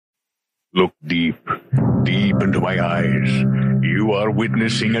Look deep into my eyes. You are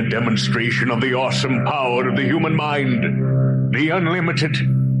witnessing a demonstration of the awesome power of the human mind. The unlimited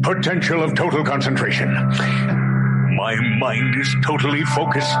potential of total concentration. My mind is totally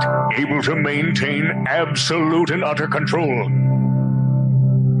focused, able to maintain absolute and utter control. A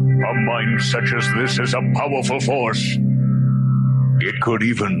mind such as this is a powerful force. It could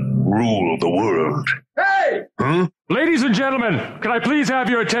even rule the world. Hey! Huh? Ladies and gentlemen, can I please have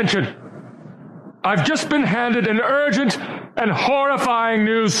your attention? I've just been handed an urgent and horrifying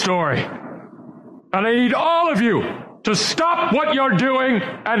news story. And I need all of you to stop what you're doing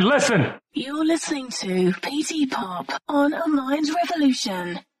and listen. You're listening to PTPOP on A Mind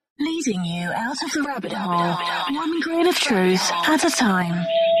Revolution, leading you out of the rabbit hole, one grain of truth at a time.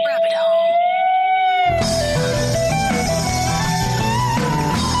 Rabbit hole.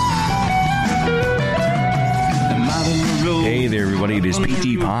 Hey there, everybody. It is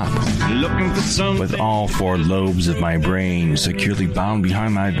PTPOP with all four lobes of my brain securely bound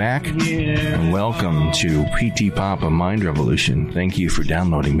behind my back. And welcome to PTPOP, A Mind Revolution. Thank you for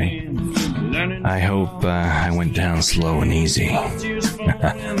downloading me. I hope I went down slow and easy.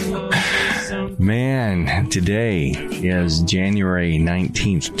 Man, today is January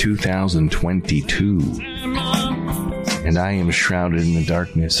 19th, 2022. And I am shrouded in the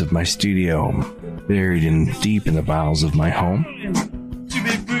darkness of my studio, buried deep in the bowels of my home.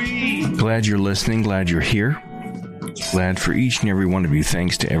 Glad you're listening. Glad you're here. Glad for each and every one of you.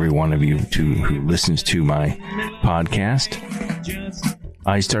 Thanks to every one of you who listens to my podcast.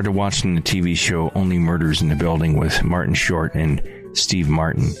 I started watching the TV show Only Murders in the Building with Martin Short and Steve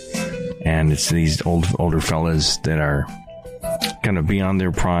Martin. And it's these older fellas that are kind of beyond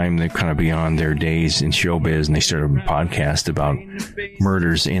their prime. They're kind of beyond their days in showbiz, and they started a podcast about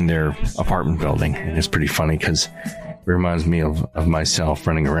murders in their apartment building. And it's pretty funny because it reminds me of myself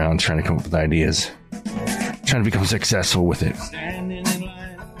running around trying to come up with ideas, trying to become successful with it.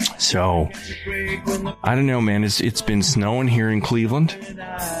 So, I don't know, man. It's been snowing here in Cleveland.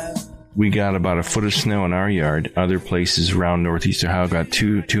 We got about a foot of snow in our yard. Other places around Northeast Ohio got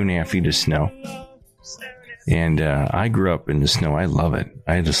 2.5 feet of snow. And I grew up in the snow. I love it.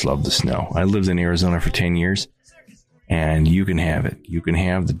 I just love the snow. I lived in Arizona for 10 years, and you can have it. You can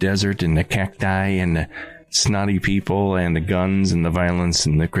have the desert and the cacti and the snotty people and the guns and the violence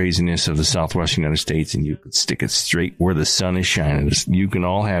and the craziness of the Southwest United States, and you can stick it straight where the sun is shining. You can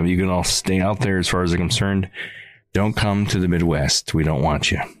all have. You can all stay out there as far as I'm concerned. Don't come to the Midwest. We don't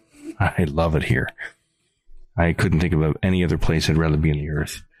want you. I love it here. I couldn't think of any other place I'd rather be on the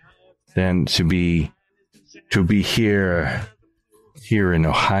earth than to be here in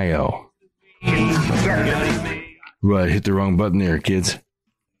Ohio. Right, hit the wrong button there, kids.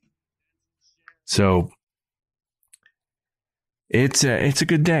 So it's a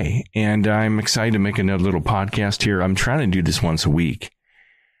good day, and I'm excited to make another little podcast here. I'm trying to do this once a week,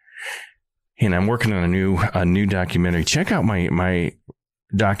 and I'm working on a new documentary. Check out my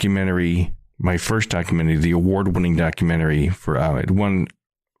documentary, my first documentary, the award-winning documentary for it won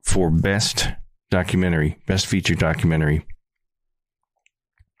for best feature documentary,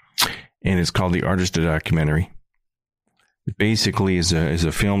 and it's called The Artist Documentary. It basically is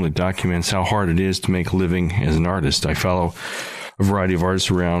a film that documents how hard it is to make a living as an artist. I follow a variety of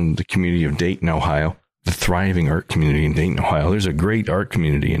artists around the community of Dayton, Ohio, the thriving art community in Dayton, Ohio. There's a great art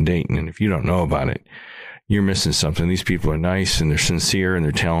community in Dayton, and if you don't know about it, you're missing something. These people are nice, and they're sincere, and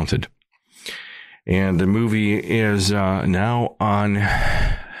they're talented. And the movie is now on,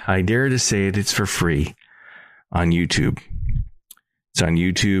 I dare to say it, it's for free on YouTube. It's on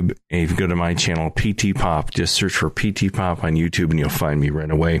YouTube. And if you go to my channel, PTPOP, just search for PTPOP on YouTube and you'll find me right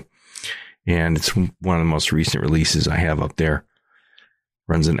away. And it's one of the most recent releases I have up there.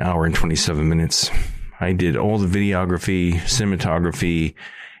 Runs an hour and 27 minutes. I did all the videography, cinematography,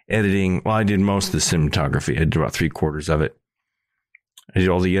 editing. Well, I did most of the cinematography. I did about 3/4 of it. I did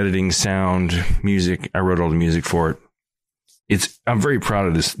all the editing, sound, music. I wrote all the music for it. I'm very proud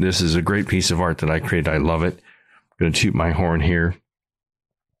of this. This is a great piece of art that I created. I love it. I'm going to toot my horn here.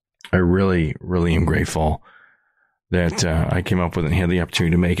 I really, really am grateful that I came up with it and had the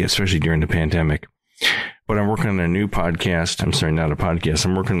opportunity to make it, especially during the pandemic. But I'm working on a new podcast. I'm sorry, not a podcast.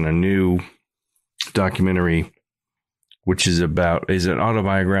 I'm working on a new documentary, which is an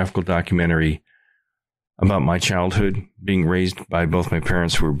autobiographical documentary about my childhood, being raised by both my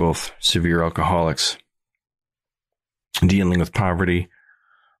parents, who were both severe alcoholics, dealing with poverty,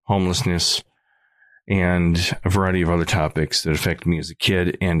 homelessness, and a variety of other topics that affect me as a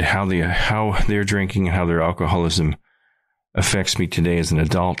kid, and how their drinking and how their alcoholism affects me today as an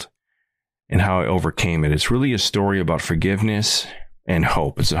adult, and how I overcame it. It's really a story about forgiveness and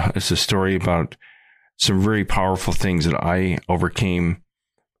hope. It's a story about some very powerful things that I overcame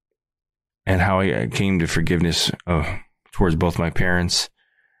and how I came to forgiveness towards both my parents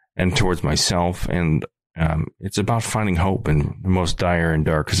and towards myself. And it's about finding hope in the most dire and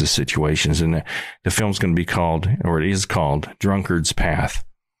darkest of situations. And the film's going to be called, or it is called, Drunkard's Path.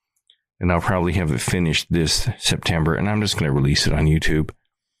 And I'll probably have it finished this September, and I'm just going to release it on YouTube.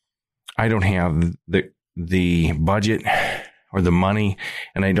 I don't have the budget or the money,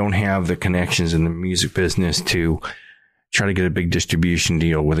 and I don't have the connections in the music business to try to get a big distribution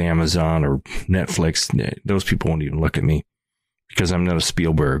deal with Amazon or Netflix. Those people won't even look at me because I'm not a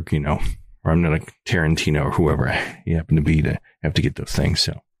Spielberg, or I'm not a Tarantino or whoever you happen to be to have to get those things.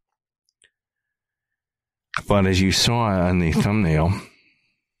 So, but as you saw on the thumbnail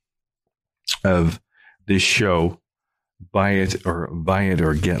of this show, buy it or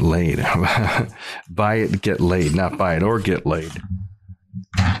get laid. Buy it, get laid, not buy it or get laid.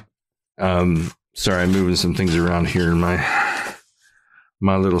 Sorry, I'm moving some things around here in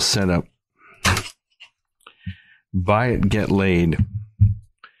my little setup. Buy It, Get Laid,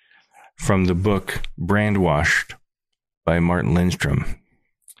 from the book Brandwashed by Martin Lindstrom.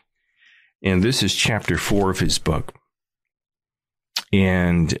 And this is chapter 4 of his book.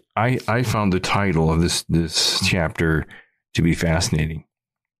 And I found the title of this chapter to be fascinating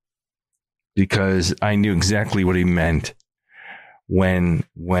because I knew exactly what he meant when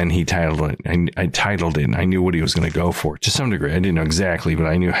he titled it. I titled it and I knew what he was going to go for to some degree. I didn't know exactly, but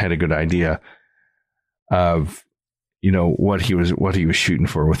I knew I had a good idea of, what he was shooting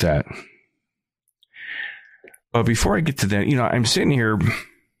for with that. But before I get to that, I'm sitting here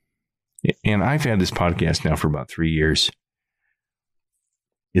and I've had this podcast now for about 3 years.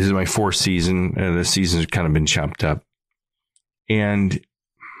 This is my 4th season. The season's kind of been chopped up. And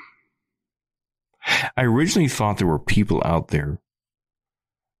I originally thought there were people out there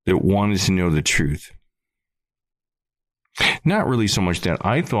that wanted to know the truth. Not really so much that.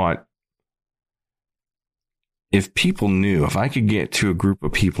 I thought if people knew, if I could get to a group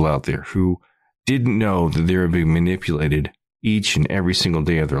of people out there who didn't know that they were being manipulated each and every single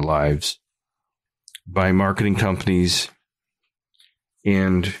day of their lives by marketing companies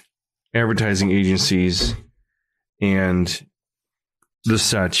and advertising agencies and the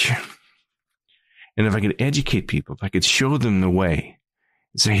such. And if I could educate people, if I could show them the way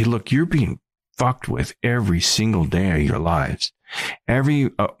and say, hey, look, you're being fucked with every single day of your lives. Every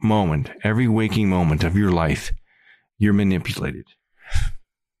moment, every waking moment of your life, you're manipulated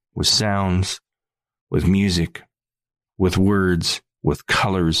with sounds, with music, with words, with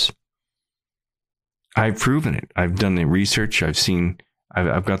colors. I've proven it. I've done the research.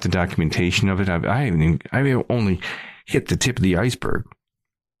 I've got the documentation of it. I've only hit the tip of the iceberg.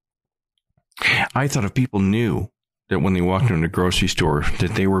 I thought if people knew that when they walked into a grocery store,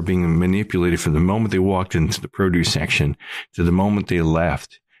 that they were being manipulated from the moment they walked into the produce section to the moment they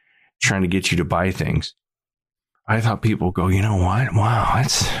left, trying to get you to buy things. I thought people would go, you know what? Wow,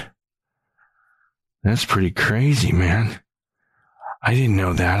 that's pretty crazy, man. I didn't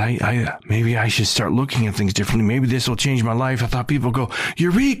know that. I maybe I should start looking at things differently. Maybe this will change my life. I thought people go,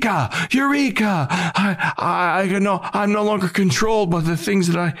 Eureka! I'm no longer controlled by the things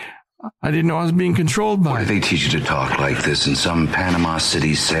that I didn't know I was being controlled by. Why do they teach you to talk like this in some Panama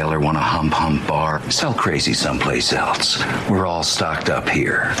City sailor want a hump bar? Sell crazy someplace else. We're all stocked up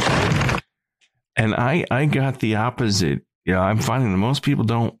here. And I got the opposite. I'm finding that most people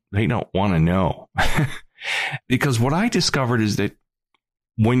don't want to know. Because what I discovered is that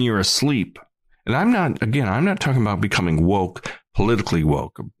when you're asleep, and I'm not talking about becoming woke, politically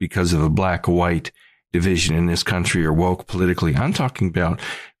woke, because of a black-white division in this country or woke politically. I'm talking about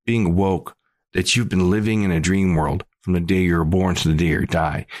being woke, that you've been living in a dream world from the day you're born to the day you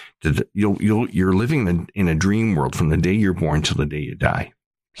die. You're living in a dream world from the day you're born till the day you die.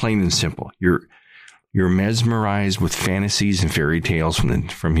 Plain and simple. You're mesmerized with fantasies and fairy tales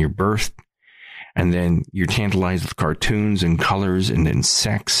from your birth. And then you're tantalized with cartoons and colors and then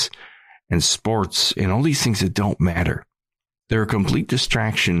sex and sports and all these things that don't matter. They're a complete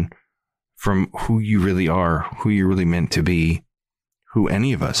distraction from who you really are, who you're really meant to be, who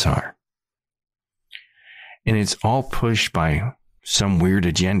any of us are. And it's all pushed by some weird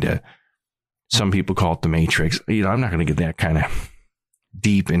agenda. Some people call it the Matrix. I'm not going to get that kind of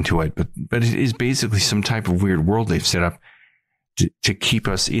deep into it, but it is basically some type of weird world they've set up to keep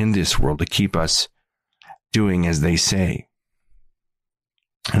us in this world, to keep us doing as they say.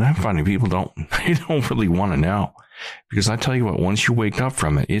 And I'm finding people don't really want to know, because I tell you what, once you wake up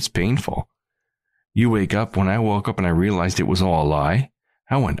from it, it's painful. You wake up. When I woke up and I realized it was all a lie,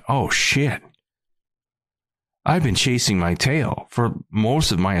 I went, oh shit. I've been chasing my tail for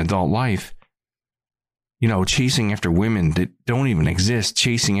most of my adult life. Chasing after women that don't even exist,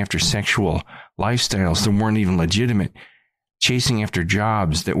 chasing after sexual lifestyles that weren't even legitimate, chasing after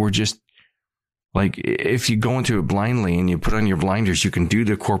jobs that were just like, if you go into it blindly and you put on your blinders, you can do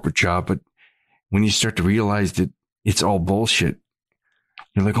the corporate job. But when you start to realize that it's all bullshit,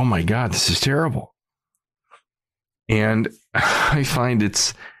 you're like, oh my God, this is terrible. And I find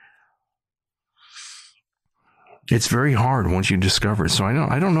it's very hard once you discover it. So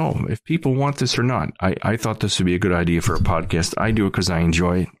I don't know if people want this or not. I thought this would be a good idea for a podcast. I do it because I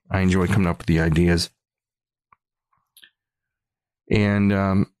enjoy it. I enjoy coming up with the ideas. And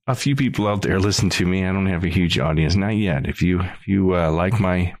a few people out there listen to me. I don't have a huge audience. Not yet. If you like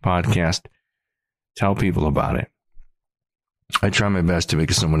my podcast, tell people about it. I try my best to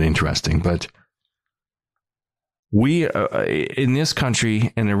make it somewhat interesting. But we, in this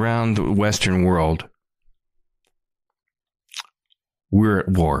country and around the Western world, we're at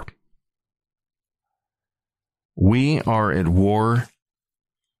war. We are at war,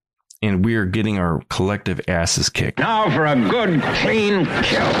 and we are getting our collective asses kicked. Now for a good, clean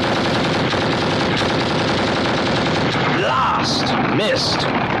kill. Blast! Missed.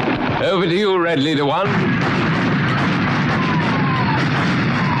 Over to you, Red Leader 1.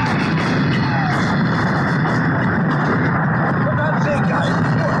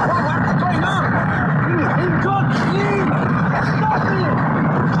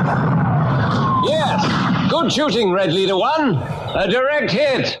 Good shooting, Red Leader 1. A direct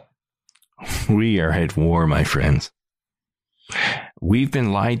hit. We are at war, my friends. We've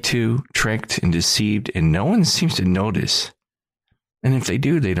been lied to, tricked, and deceived, and no one seems to notice. And if they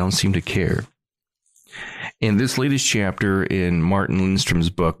do, they don't seem to care. In this latest chapter in Martin Lindstrom's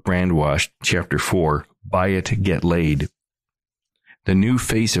book, Brandwashed, Chapter 4, Buy It, Get Laid, the new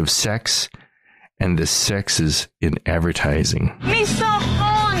face of sex and the sexes in advertising. Me so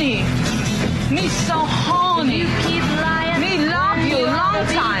horny. Me so horny. You keep lying. Me love you long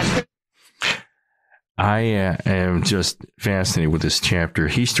time. I am just fascinated with this chapter.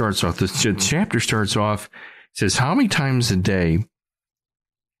 This chapter starts off, says, how many times a day,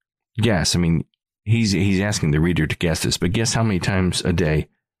 guess, I mean, he's asking the reader to guess this, but guess how many times a day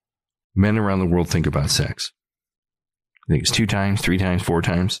men around the world think about sex? I think it's 2 times, 3 times, 4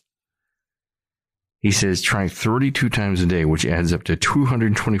 times. He says, try 32 times a day, which adds up to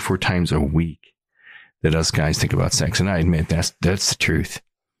 224 times a week that us guys think about sex. And I admit that's the truth.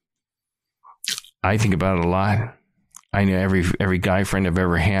 I think about it a lot. I know every guy friend I've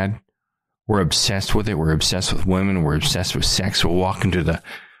ever had, we're obsessed with it. We're obsessed with women. We're obsessed with sex. We'll walk into the,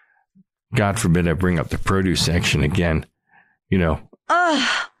 God forbid I bring up the produce section again, and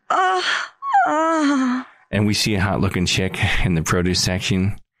we see a hot looking chick in the produce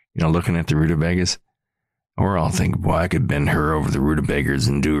section, looking at the rutabagas. We're all thinking, boy, I could bend her over the rutabagas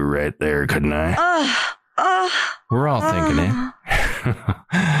and do her right there, couldn't I? We're all thinking it.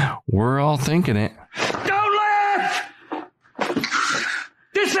 We're all thinking it. Don't laugh!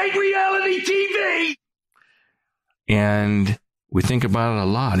 This ain't reality TV! And we think about it a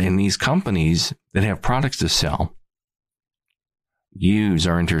lot. And these companies that have products to sell use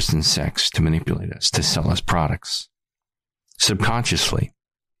our interest in sex to manipulate us, to sell us products subconsciously.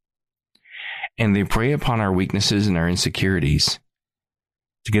 And they prey upon our weaknesses and our insecurities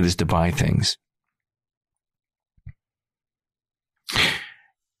to get us to buy things.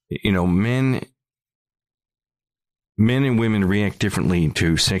 Men and women react differently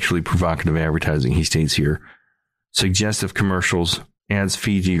to sexually provocative advertising, he states here. Suggestive commercials, ads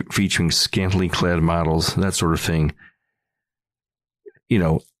featuring scantily clad models, that sort of thing,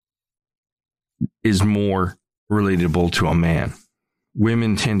 is more relatable to a man.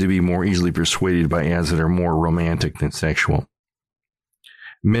 Women tend to be more easily persuaded by ads that are more romantic than sexual.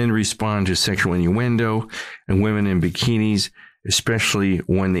 Men respond to sexual innuendo, and women in bikinis, especially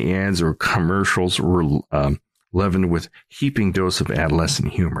when the ads or commercials were leavened with heaping dose of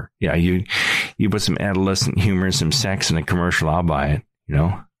adolescent humor. Yeah, you put some adolescent humor and some sex in a commercial, I'll buy it.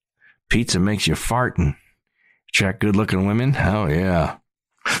 Pizza makes you fart and attract good-looking women. Oh yeah.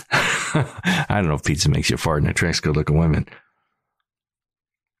 I don't know if pizza makes you fart and attracts good-looking women.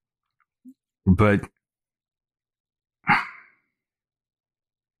 But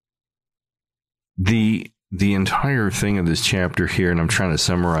the entire thing of this chapter here, and I'm trying to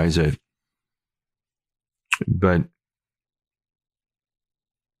summarize it, but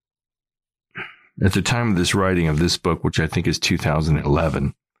at the time of this writing of this book, which I think is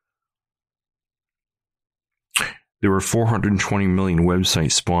 2011, there were 420 million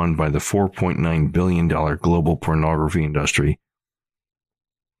websites spawned by the $4.9 billion global pornography industry.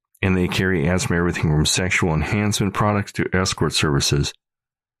 and they carry ads from everything from sexual enhancement products to escort services.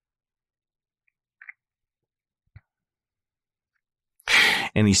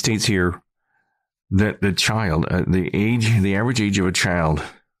 And he states here that the child, the average age of a child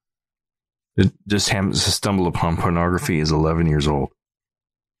that just happens to stumble upon pornography is 11 years old.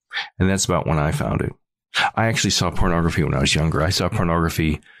 And that's about when I found it. I actually saw pornography when I was younger. I saw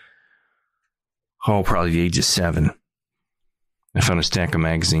pornography, probably the age of 7. I found a stack of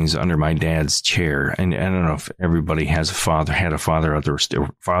magazines under my dad's chair. And I don't know if everybody had a father out there.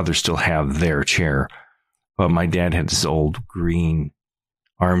 Fathers still have their chair. But my dad had this old green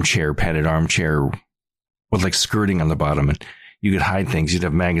padded armchair with like skirting on the bottom. And you could hide things. You'd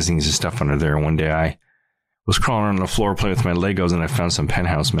have magazines and stuff under there. And one day I was crawling on the floor playing with my Legos, and I found some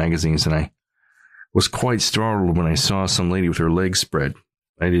Penthouse magazines, and I was quite startled when I saw some lady with her legs spread.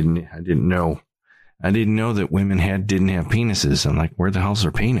 I didn't know that women didn't have penises. I'm like, where the hell's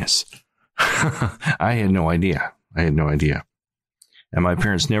her penis? I had no idea. And my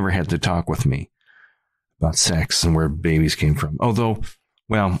parents never had to talk with me about sex and where babies came from. Although,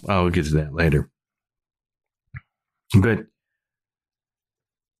 well, I'll get to that later. But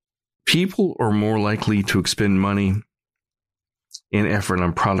people are more likely to expend money and effort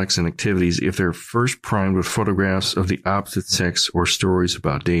on products and activities if they're first primed with photographs of the opposite sex or stories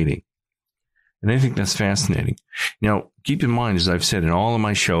about dating. And I think that's fascinating. Now, keep in mind, as I've said in all of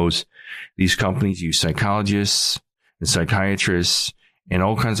my shows, these companies use psychologists and psychiatrists and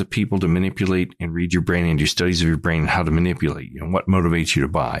all kinds of people to manipulate and read your brain and do studies of your brain and how to manipulate you and what motivates you to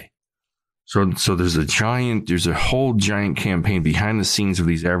buy. So there's a whole giant campaign behind the scenes of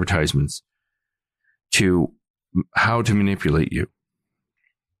these advertisements to how to manipulate you.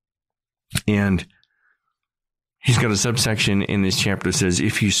 And he's got a subsection in this chapter that says,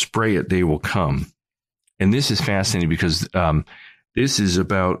 if you spray it, they will come. And this is fascinating because this is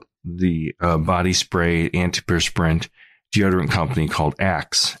about the body spray antiperspirant deodorant company called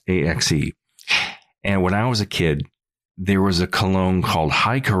Axe, A-X-E. And when I was a kid, there was a cologne called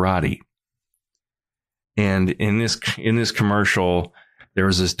High Karate. And in this commercial, there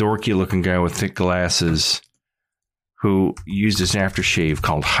was this dorky looking guy with thick glasses who used this aftershave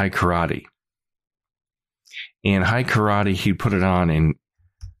called High Karate. And High Karate, he'd put it on, and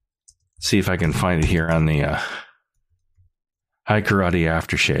see if I can find it here on the High Karate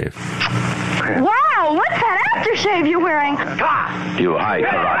aftershave. Wow, what's that aftershave you're wearing? Your High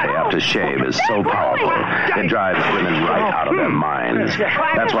Karate aftershave is so powerful, it drives women right out of their minds.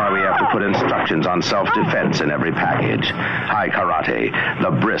 That's why we have to put instructions on self-defense in every package. High Karate,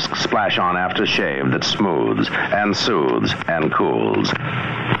 the brisk splash-on aftershave that smooths and soothes and cools.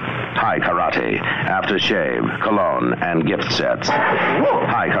 High Karate, aftershave, cologne, and gift sets.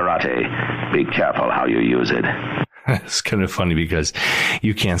 High Karate, be careful how you use it. It's kind of funny because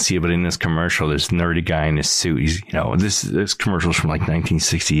you can't see it, but in this commercial, this nerdy guy in his suit. He's, this commercial's from like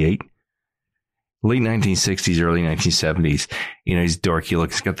 1968, late 1960s, early 1970s. He's dorky.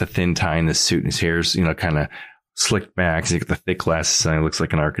 Look, he's got the thin tie and the suit, and his hair's, kind of slicked back. He's got the thick glasses, and he looks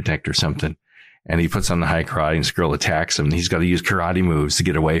like an architect or something. And he puts on the High Karate, and this girl attacks him. And he's got to use karate moves to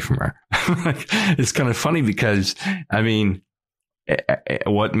get away from her. It's kind of funny because,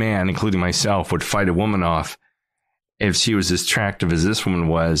 what man, including myself, would fight a woman off if she was as attractive as this woman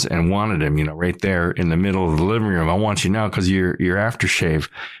was and wanted him, right there in the middle of the living room? I want you now because you're aftershave.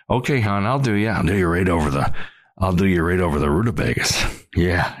 Okay, hon, I'll do you. I'll do you right over the rutabagas.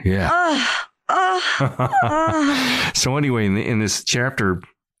 Yeah. So anyway, in this chapter,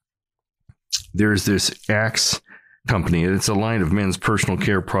 there's this Axe company. It's a line of men's personal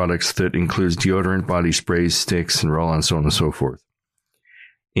care products that includes deodorant, body sprays, sticks, and roll-on, so on and so forth.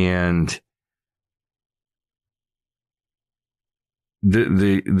 And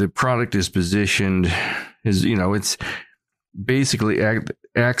the product is positioned as, it's basically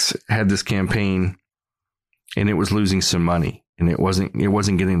Axe had this campaign and it was losing some money, and it wasn't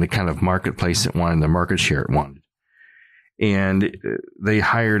getting the kind of marketplace it wanted, the market share it wanted. And they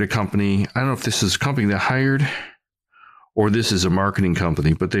hired a company. I don't know if this is a company that hired or this is a marketing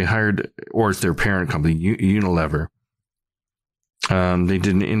company, but they hired, or it's their parent company, Unilever. They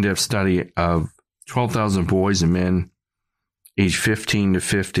did an in-depth study of 12,000 boys and men aged 15 to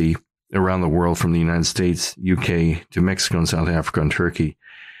 50 around the world, from the United States, UK, to Mexico and South Africa and Turkey,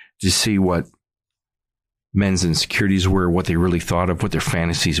 to see what men's insecurities were, what they really thought of, what their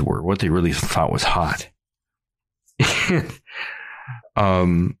fantasies were, what they really thought was hot.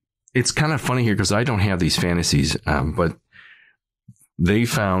 It's kind of funny here because I don't have these fantasies, but they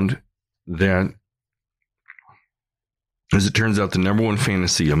found that, as it turns out, the number one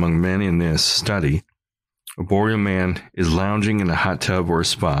fantasy among men in this study A boreal man is lounging in a hot tub or a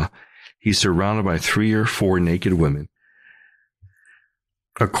spa. He's surrounded by 3 or 4 naked women.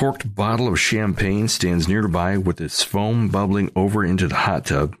 A corked bottle of champagne stands nearby with its foam bubbling over into the hot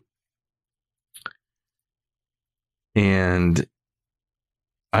tub. And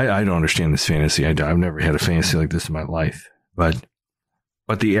I don't understand this fantasy. I've never had a fantasy like this in my life. But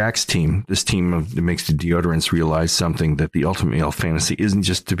the Axe team, this team that makes the deodorants, realized something, that the ultimate male fantasy isn't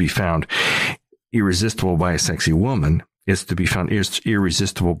just to be found irresistible by a sexy woman. It's to be found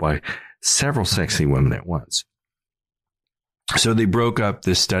irresistible by several sexy women at once. So they broke up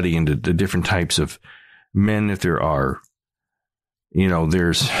this study into the different types of men that there are.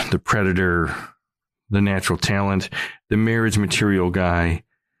 There's the predator, the natural talent, the marriage material guy,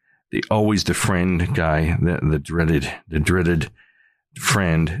 the friend guy, the dreaded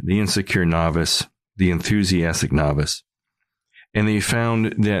friend, the insecure novice, the enthusiastic novice. And they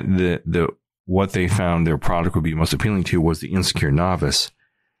found that what they found their product would be most appealing to was the insecure novice.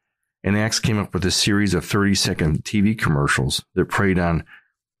 And Axe came up with a series of 30-second TV commercials that preyed on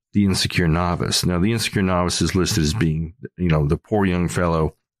the insecure novice. Now, the insecure novice is listed as being, the poor young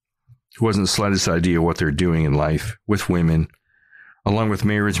fellow who hasn't the slightest idea what they're doing in life with women. Along with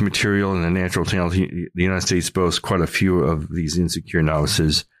marriage material and the natural talent, the United States boasts quite a few of these insecure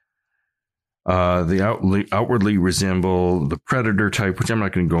novices. They outwardly resemble the predator type, which I'm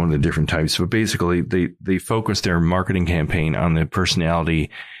not going to go into different types, but basically they focus their marketing campaign on the personality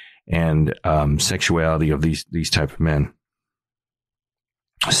and sexuality of these type of men.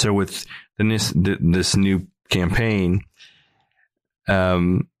 So with this new campaign,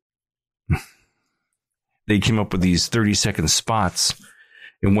 they came up with these 30-second spots.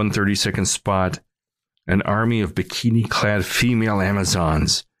 In one 30-second spot, an army of bikini-clad female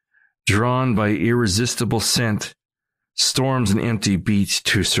Amazons, drawn by irresistible scent, storms an empty beach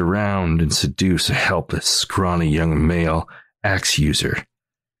to surround and seduce a helpless, scrawny young male Axe user.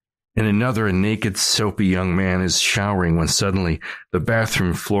 In another, a naked, soapy young man is showering when suddenly the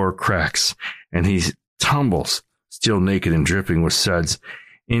bathroom floor cracks and he tumbles, still naked and dripping with suds,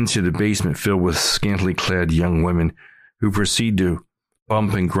 into the basement filled with scantily clad young women who proceed to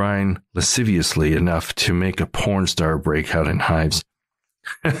bump and grind lasciviously enough to make a porn star break out in hives.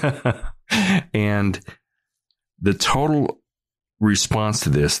 And the total response to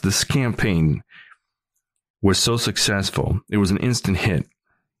this campaign was so successful, it was an instant hit.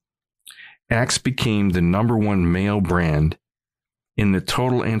 Axe became the #1 male brand in the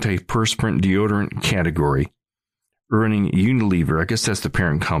total antiperspirant deodorant category, earning Unilever, I guess that's the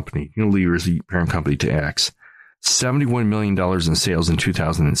parent company. Unilever is the parent company to Axe, $71 million in sales in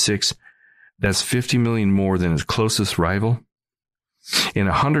 2006. That's $50 million more than its closest rival, and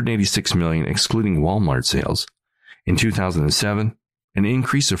 $186 million excluding Walmart sales in 2007, an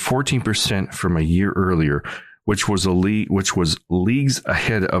increase of 14% from a year earlier, which was leagues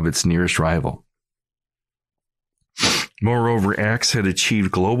ahead of its nearest rival. Moreover, Axe had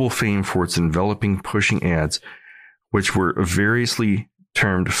achieved global fame for its enveloping, pushing ads, which were variously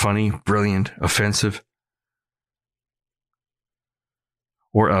termed funny, brilliant, offensive,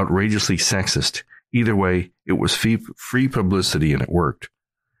 or outrageously sexist. Either way, it was free publicity and it worked.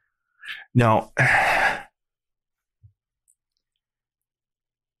 Now,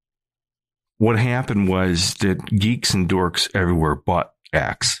 what happened was that geeks and dorks everywhere bought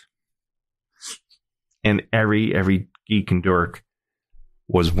Axe. And every geek and dork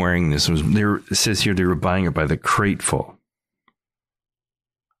was wearing this. It says here they were buying it by the crateful.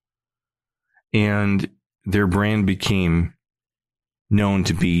 And their brand became known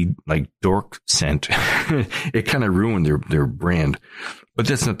to be like dork scent. It kind of ruined their brand. But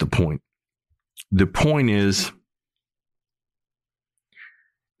that's not the point. The point is,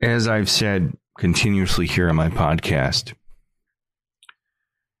 as I've said continuously here on my podcast,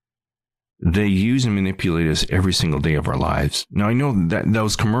 they use and manipulate us every single day of our lives. Now, I know that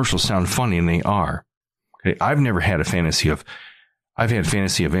those commercials sound funny, and they are. Okay, I've had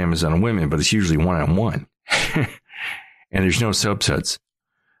fantasy of Amazon women, but it's usually one-on-one. And there's no subsets.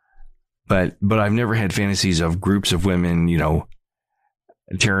 But I've never had fantasies of groups of women,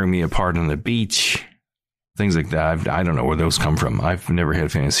 tearing me apart on the beach, things like that. I don't know where those come from. I've never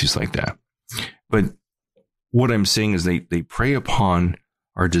had fantasies like that. But what I'm saying is they prey upon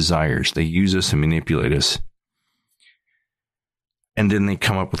our desires. They use us and manipulate us. And then they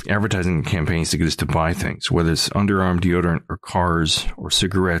come up with advertising campaigns to get us to buy things, whether it's underarm deodorant or cars or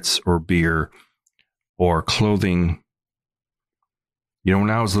cigarettes or beer or clothing. When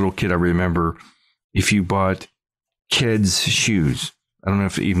I was a little kid, I remember if you bought kids' shoes, I don't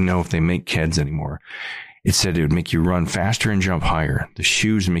know if they make kids anymore. It said it would make you run faster and jump higher. The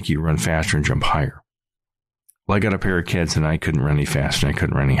shoes make you run faster and jump higher. Well, I got a pair of kids and I couldn't run any faster and I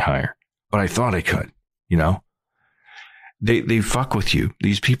couldn't run any higher. But I thought I could, you know? They fuck with you.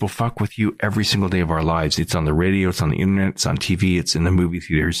 These people fuck with you every single day of our lives. It's on the radio, it's on the internet, it's on TV, it's in the movie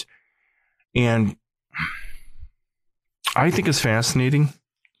theaters. And I think it's fascinating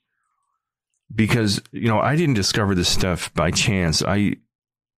because, you know, I didn't discover this stuff by chance. I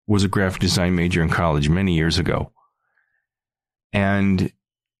was a graphic design major in college many years ago. And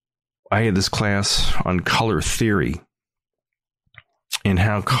I had this class on color theory and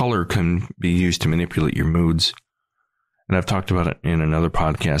how color can be used to manipulate your moods. And I've talked about it in another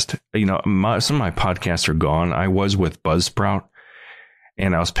podcast. You know, some of my podcasts are gone. I was with Buzzsprout,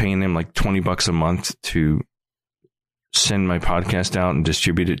 and I was paying them like $20 a month to send my podcast out and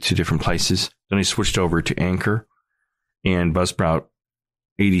distribute it to different places. Then I switched over to Anchor, and Buzzsprout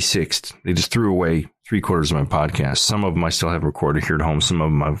 86th. They just threw away 3/4 of my podcast. Some of them I still have recorded here at home. Some of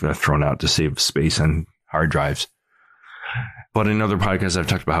them I've thrown out to save space on hard drives. But in other podcasts, I've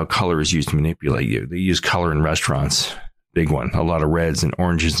talked about how color is used to manipulate you. They use color in restaurants. Big one. A lot of reds and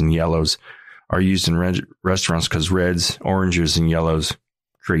oranges and yellows are used in restaurants because reds, oranges, and yellows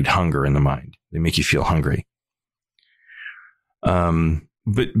create hunger in the mind. They make you feel hungry.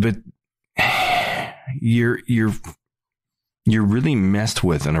 But you're really messed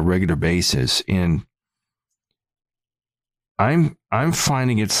with on a regular basis, and I'm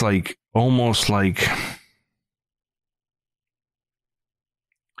finding it's like almost like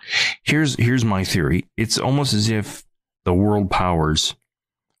here's my theory. It's almost as if the world powers,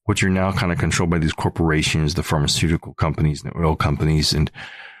 which are now kind of controlled by these corporations, the pharmaceutical companies, and the oil companies, and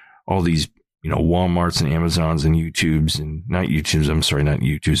all these, you know, Walmarts and Amazons and YouTubes and not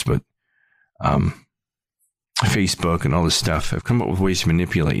YouTubes, but Facebook and all this stuff have come up with ways to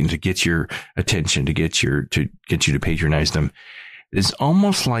manipulate and to get your attention, to get you to patronize them. It's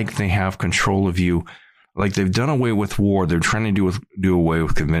almost like they have control of you, like they've done away with war. They're trying to do away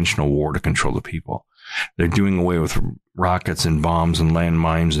with conventional war to control the people. They're doing away with rockets and bombs and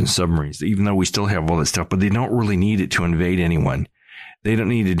landmines and submarines, even though we still have all that stuff, but they don't really need it to invade anyone. They don't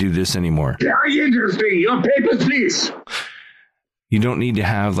need to do this anymore. Very interesting. Your papers, please. You don't need to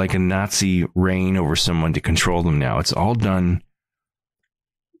have like a Nazi reign over someone to control them now. It's all done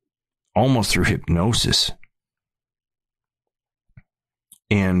almost through hypnosis.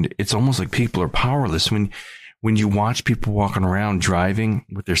 And it's almost like people are powerless. When you watch people walking around driving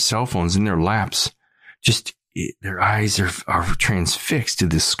with their cell phones in their laps, their eyes are transfixed to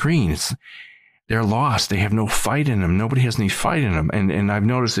this screen. They're lost. They have no fight in them. Nobody has any fight in them. And I've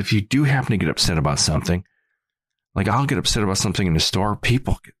noticed if you do happen to get upset about something, like I'll get upset about something in the store,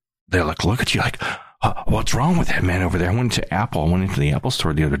 they're like, look at you like, what's wrong with that man over there? I went into the Apple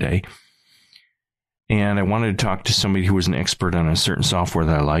store the other day, and I wanted to talk to somebody who was an expert on a certain software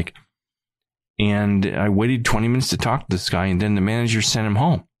that I like. And I waited 20 minutes to talk to this guy, and then the manager sent him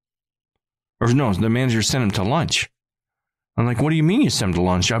home. Or no, the manager sent him to lunch. I'm like, what do you mean you sent him to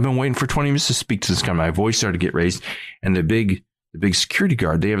lunch? I've been waiting for 20 minutes to speak to this guy. My voice started to get raised, and the big security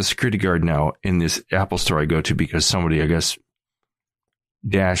guard, they have a security guard now in this Apple store I go to because somebody, I guess,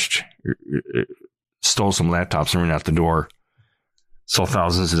 stole some laptops and ran out the door, sold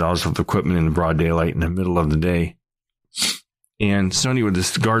thousands of dollars worth of equipment in the broad daylight in the middle of the day. And so anyway,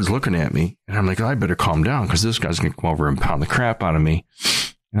 this guard's looking at me, and I'm like, I better calm down because this guy's going to come over and pound the crap out of me.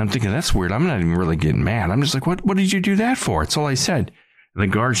 And I'm thinking, that's weird. I'm not even really getting mad. I'm just like, what did you do that for? That's all I said. And the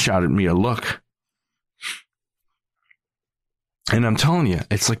guard shot at me a look. And I'm telling you,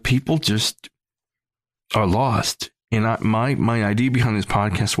 it's like people just are lost. And my idea behind this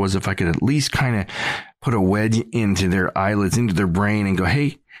podcast was if I could at least kind of put a wedge into their eyelids, into their brain and go,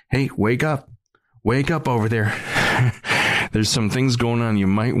 hey, wake up over there. There's some things going on you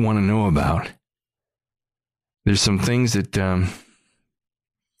might want to know about. There's some things that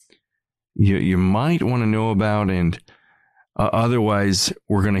you might want to know about, and otherwise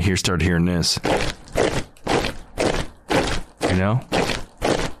we're going to start hearing this. You know?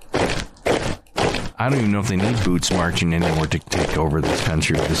 I don't even know if they need boots marching anymore to take over this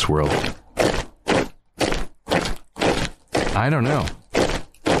country, this world. I don't know.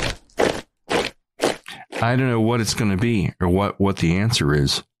 I don't know what it's going to be or what the answer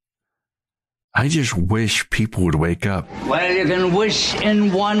is. I just wish people would wake up. Well, you can wish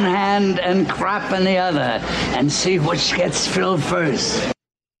in one hand and crap in the other and see which gets filled first.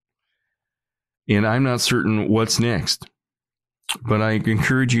 And I'm not certain what's next. But I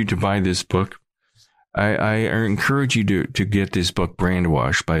encourage you to buy this book. I encourage you to get this book,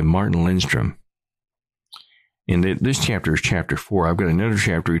 Brandwashed, by Martin Lindstrom. And this chapter is chapter 4. I've got another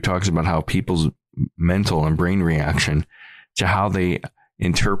chapter who talks about how people's mental and brain reaction to how they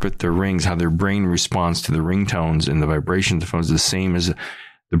interpret the rings, how their brain responds to the ringtones and the vibration of the phones, the same as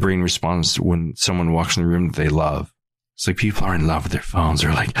the brain responds when someone walks in the room that they love. It's like people are in love with their phones.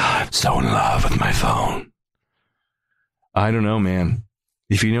 They're like, I'm so in love with my phone. I don't know, man.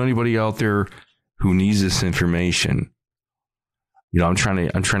 If you know anybody out there who needs this information, I'm trying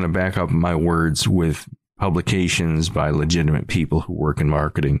to back up my words with publications by legitimate people who work in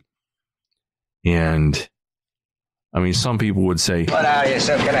marketing. And I mean, some people would say, "What are you,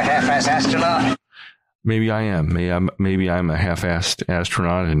 some kind of half-ass astronaut?" Maybe I am. Maybe I'm a half-assed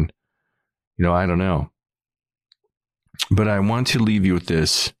astronaut, and I don't know. But I want to leave you with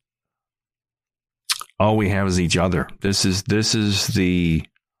this. All we have is each other. This is the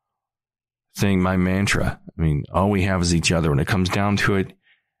thing, my mantra. I mean, all we have is each other. When it comes down to it,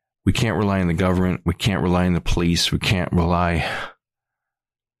 we can't rely on the government. We can't rely on the police. We can't rely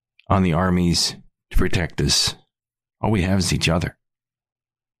on the armies to protect us. All we have is each other.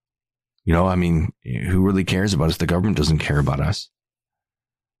 I mean, who really cares about us? The government doesn't care about us.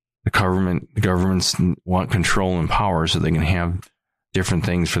 The governments want control and power so they can have different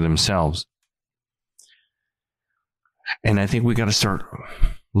things for themselves. And I think we got to start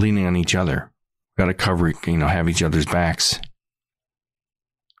leaning on each other. Got to cover, have each other's backs.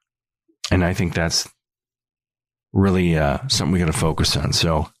 And I think that's really something we got to focus on.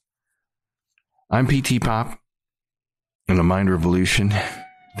 So I'm PTPOP in the Mind Revolution.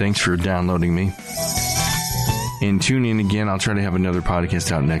 Thanks for downloading me. And tune in again. I'll try to have another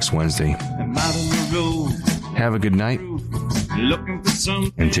podcast out next Wednesday. Have a good night.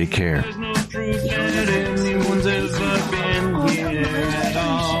 And take care.